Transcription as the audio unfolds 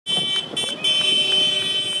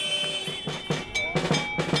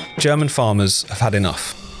German farmers have had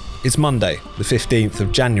enough. It's Monday, the 15th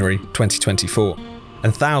of January 2024,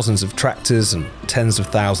 and thousands of tractors and tens of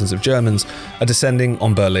thousands of Germans are descending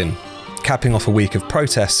on Berlin, capping off a week of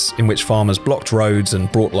protests in which farmers blocked roads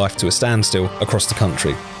and brought life to a standstill across the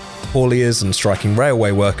country. Hauliers and striking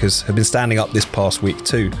railway workers have been standing up this past week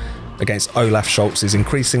too, against Olaf Scholz's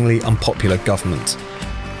increasingly unpopular government.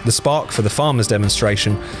 The spark for the farmers'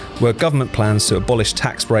 demonstration were government plans to abolish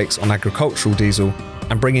tax breaks on agricultural diesel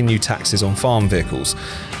and bring in new taxes on farm vehicles,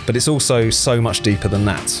 but it's also so much deeper than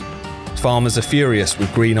that. Farmers are furious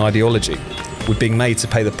with green ideology, with being made to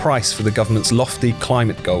pay the price for the government's lofty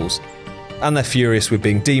climate goals, and they're furious with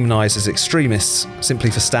being demonised as extremists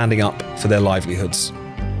simply for standing up for their livelihoods.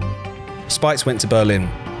 Spikes went to Berlin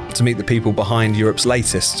to meet the people behind Europe's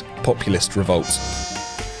latest populist revolt.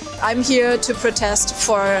 I'm here to protest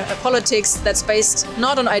for a politics that's based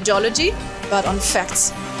not on ideology, but on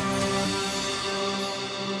facts.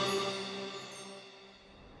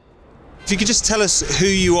 If you could just tell us who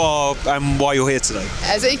you are and why you're here today.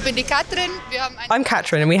 I'm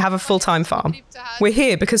Katrin and we have a full-time farm. We're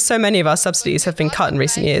here because so many of our subsidies have been cut in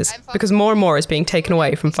recent years, because more and more is being taken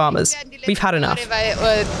away from farmers. We've had enough. I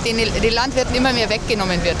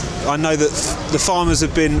know that the farmers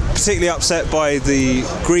have been particularly upset by the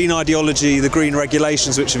green ideology, the green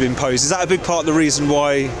regulations which have been imposed. Is that a big part of the reason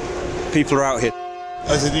why people are out here?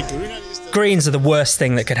 Greens are the worst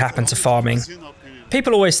thing that could happen to farming.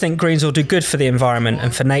 People always think Greens will do good for the environment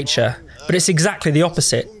and for nature, but it's exactly the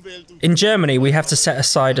opposite. In Germany, we have to set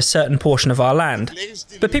aside a certain portion of our land,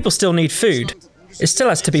 but people still need food. It still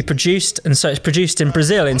has to be produced, and so it's produced in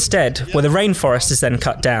Brazil instead, where the rainforest is then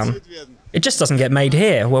cut down. It just doesn't get made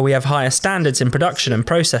here, where we have higher standards in production and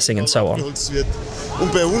processing and so on.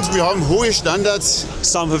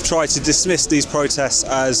 Some have tried to dismiss these protests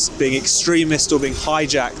as being extremist or being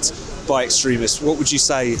hijacked by extremists. What would you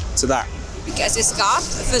say to that? Also es gab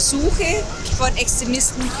Versuche von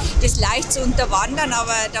Extremisten, das leicht zu unterwandern,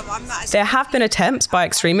 aber da waren wir There have been attempts by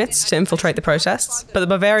extremists to infiltrate the protests, but the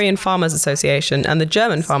Bavarian Farmers Association and the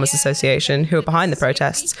German Farmers Association, who are behind the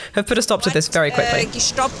protests, have put a stop to this very quickly.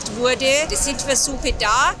 gestoppt wurde. Es sind Versuche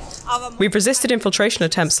da, aber We've resisted infiltration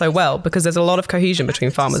attempts so well because there's a lot of cohesion between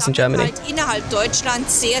farmers in Germany. innerhalb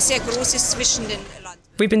Deutschlands sehr, sehr großes zwischen den Land.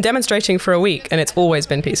 We've been demonstrating for a week and it's always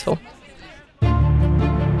been peaceful.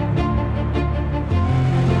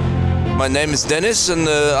 My name is Dennis and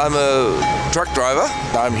I'm a truck driver.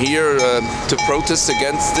 I'm here to protest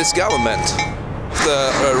against this government.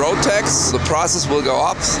 The road tax, the prices will go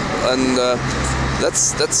up, and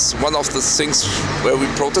that's one of the things where we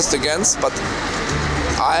protest against, but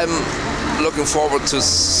I'm looking forward to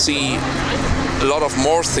see a lot of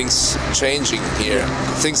more things changing here.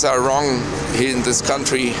 Things are wrong here in this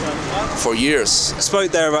country for years. I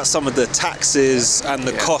spoke there about some of the taxes and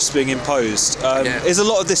the costs being imposed. Is a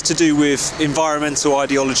lot of this to do with environmental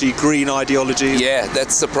ideology, green ideology? Yeah,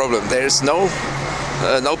 that's the problem. There's no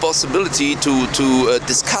possibility to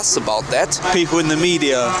discuss about that. People in the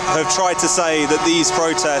media have tried to say that these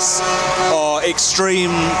protests are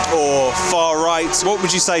extreme or far right. What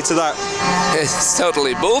would you say to that? It's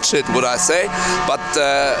totally bullshit, would I say, but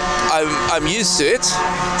I'm used to it.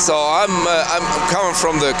 So I'm coming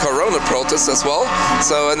from the Corona protests as well.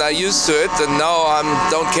 So and I'm used to it, and now I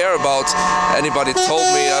don't care about anybody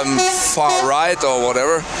told me I'm far right or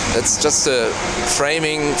whatever. It's just a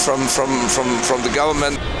framing from the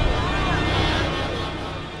government.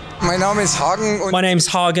 My name's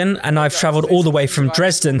Hagen, and I've travelled all the way from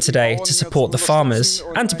Dresden today to support the farmers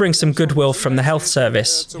and to bring some goodwill from the health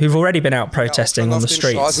service, who've already been out protesting on the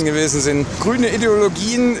streets.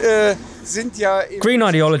 Green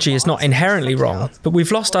ideology is not inherently wrong, but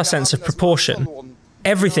we've lost our sense of proportion.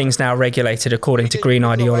 Everything's now regulated according to green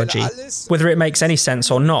ideology, whether it makes any sense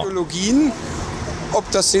or not.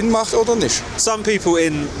 Some people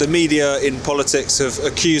in the media, in politics, have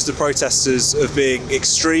accused the protesters of being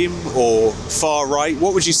extreme or far right.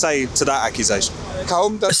 What would you say to that accusation?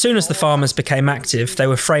 As soon as the farmers became active, they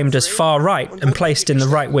were framed as far right and placed in the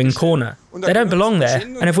right-wing corner. They don't belong there,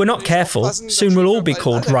 and if we're not careful, soon we'll all be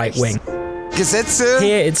called right-wing.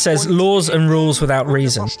 Here it says laws and rules without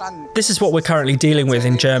reason. This is what we're currently dealing with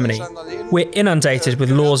in Germany. We're inundated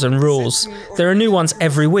with laws and rules. There are new ones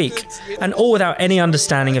every week, and all without any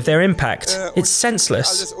understanding of their impact. It's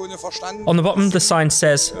senseless. On the bottom, the sign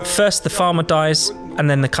says, first the farmer dies, and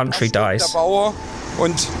then the country dies. The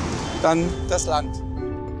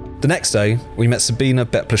next day, we met Sabine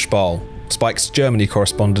Beppler-Spahl, Spike's Germany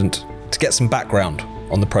correspondent, to get some background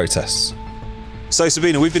on the protests. So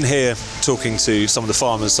Sabine, we've been here talking to some of the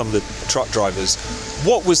farmers, some of the truck drivers.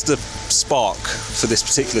 What was the spark for this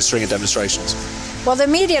particular string of demonstrations? Well, the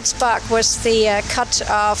immediate spark was the cut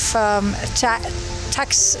of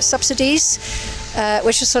tax subsidies,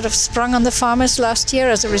 which was sort of sprung on the farmers last year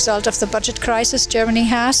as a result of the budget crisis Germany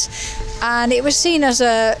has. And it was seen as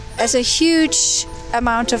a huge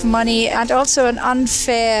amount of money and also an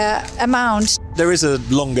unfair amount. There is a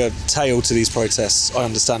longer tail to these protests, I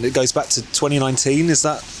understand. It goes back to 2019, is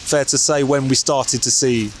that fair to say, when we started to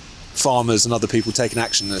see farmers and other people taking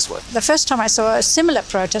action in this way? The first time I saw a similar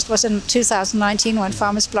protest was in 2019 when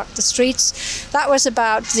farmers blocked the streets. That was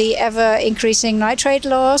about the ever-increasing nitrate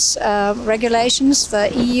laws, regulations, the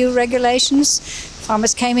EU regulations.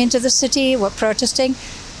 Farmers came into the city, were protesting.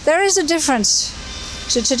 There is a difference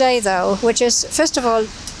to today, though, which is, first of all,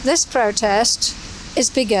 this protest is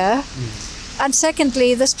bigger. And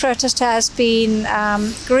secondly, this protest has been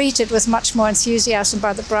greeted with much more enthusiasm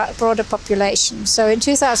by the broader population. So in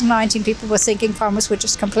 2019, people were thinking farmers were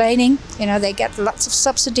just complaining. You know, they get lots of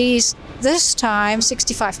subsidies. This time,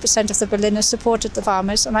 65% of the Berliners supported the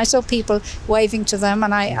farmers, and I saw people waving to them,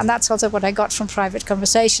 and that's also what I got from private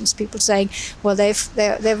conversations, people saying, well,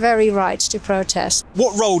 they're very right to protest.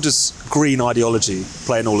 What role does green ideology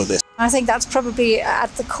play in all of this? I think that's probably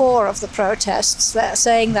at the core of the protests. They're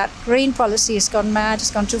saying that green policy has gone mad, has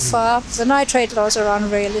gone too far. The nitrate laws are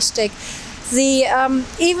unrealistic.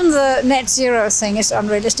 Even the net zero thing is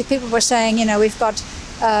unrealistic. People were saying, you know,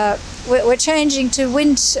 we're changing to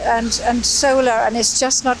wind and solar, and it's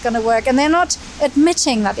just not going to work. And they're not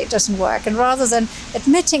admitting that it doesn't work. And rather than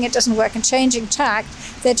admitting it doesn't work and changing tack,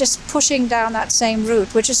 they're just pushing down that same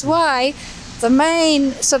route, which is why the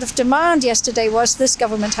main sort of demand yesterday was this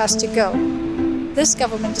government has to go. This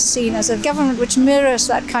government is seen as a government which mirrors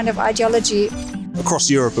that kind of ideology.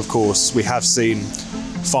 Across Europe, of course, we have seen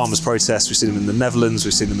farmers' protests. We've seen them in the Netherlands,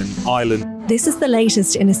 we've seen them in Ireland. This is the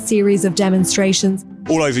latest in a series of demonstrations.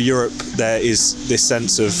 All over Europe, there is this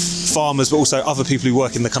sense of farmers, but also other people who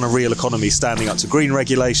work in the kind of real economy standing up to green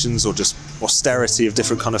regulations or just austerity of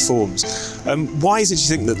different kind of forms. Why is it, do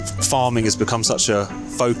you think, that farming has become such a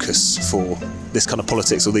focus for this kind of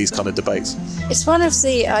politics or these kind of debates? It's one of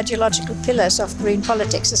the ideological pillars of green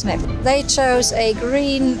politics, isn't it? They chose a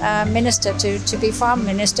green minister to be farm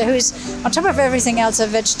minister, who is, on top of everything else, a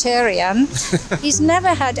vegetarian. He's never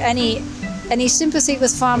had any sympathy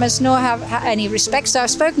with farmers, nor have any respect. So I've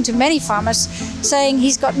spoken to many farmers saying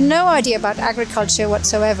he's got no idea about agriculture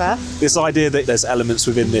whatsoever. This idea that there's elements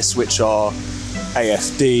within this which are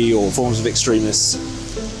AFD or forms of extremists,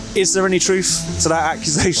 is there any truth to that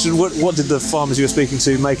accusation? What did the farmers you were speaking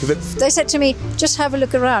to make of it? They said to me, just have a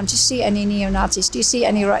look around. Do you see any neo-Nazis? Do you see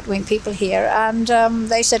any right-wing people here? And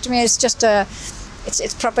they said to me, it's just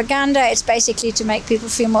It's propaganda. It's basically to make people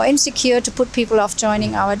feel more insecure, to put people off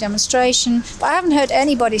joining our demonstration. But I haven't heard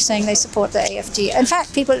anybody saying they support the AFD. In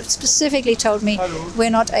fact, people specifically told me,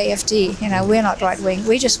 we're not AFD, you know, we're not right wing.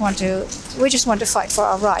 We just want to fight for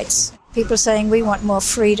our rights. People saying we want more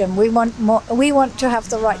freedom. We want to have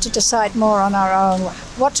the right to decide more on our own.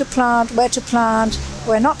 What to plant, where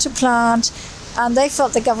not to plant. And they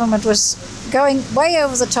felt the government was going way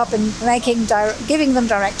over the top and giving them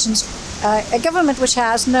directions. A government which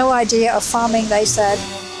has no idea of farming, they said.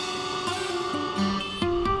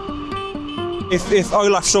 If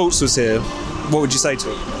Olaf Scholz was here, what would you say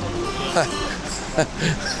to him?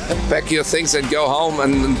 Pack your things and go home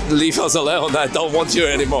and leave us alone. I don't want you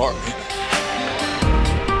anymore.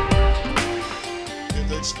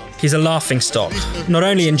 He's a laughingstock, not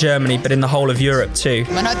only in Germany, but in the whole of Europe too.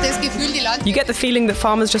 You get the feeling that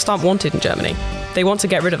farmers just aren't wanted in Germany. They want to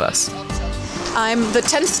get rid of us. I'm the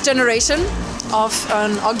 10th generation of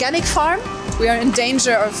an organic farm. We are in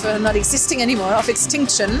danger of not existing anymore, of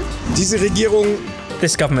extinction.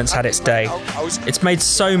 This government's had its day. It's made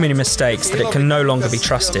so many mistakes that it can no longer be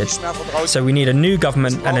trusted. So we need a new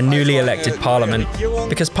government and a newly elected parliament,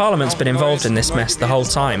 because parliament's been involved in this mess the whole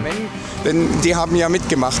time. Do you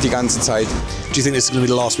think this is going to be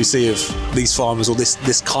the last we see of these farmers or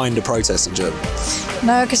this kind of protest in Germany?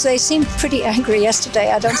 No, because they seemed pretty angry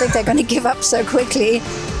yesterday. I don't think they're going to give up so quickly.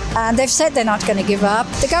 And they've said they're not going to give up.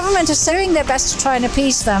 The government is doing their best to try and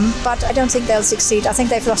appease them, but I don't think they'll succeed. I think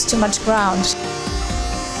they've lost too much ground.